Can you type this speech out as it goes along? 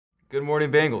Good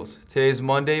morning, Bengals. Today is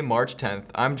Monday, March 10th.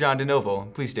 I'm John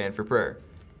DeNovo. Please stand for prayer.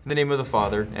 In the name of the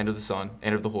Father, and of the Son,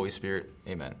 and of the Holy Spirit.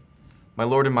 Amen. My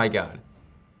Lord and my God,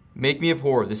 make me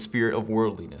abhor the spirit of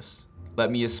worldliness.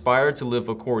 Let me aspire to live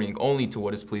according only to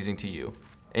what is pleasing to you.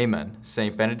 Amen.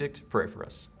 Saint Benedict, pray for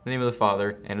us. In the name of the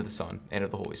Father, and of the Son, and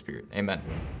of the Holy Spirit. Amen.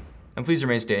 And please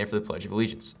remain standing for the Pledge of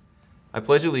Allegiance. I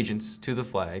pledge allegiance to the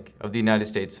flag of the United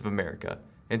States of America,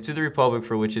 and to the republic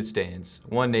for which it stands,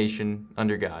 one nation,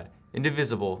 under God,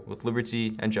 indivisible, with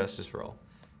liberty and justice for all.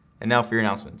 And now for your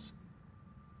announcements.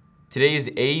 Today is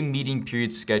a meeting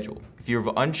period schedule. If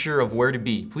you're unsure of where to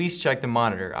be, please check the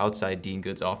monitor outside Dean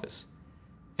Good's office.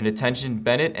 And attention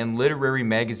Bennett and Literary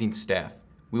Magazine staff.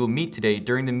 We will meet today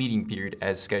during the meeting period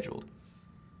as scheduled.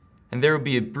 And there will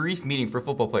be a brief meeting for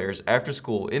football players after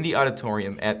school in the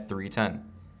auditorium at 3:10.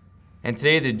 And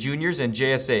today the juniors and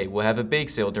JSA will have a bake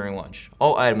sale during lunch.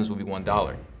 All items will be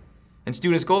 $1. And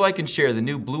students, go like and share the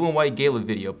new blue and white gala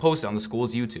video posted on the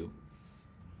school's YouTube.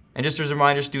 And just as a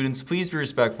reminder, students, please be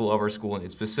respectful of our school and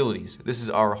its facilities. This is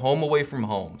our home away from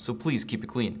home, so please keep it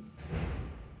clean.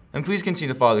 And please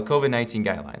continue to follow the COVID-19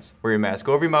 guidelines. Wear your mask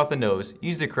over your mouth and nose,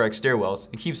 use the correct stairwells,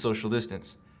 and keep social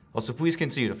distance. Also, please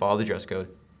continue to follow the dress code.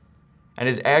 And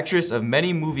as actress of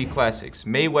many movie classics,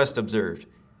 Mae West observed,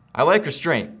 "I like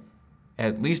restraint,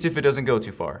 at least if it doesn't go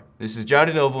too far." This is John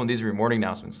DeNovo, and these are your morning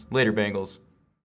announcements. Later, Bengals.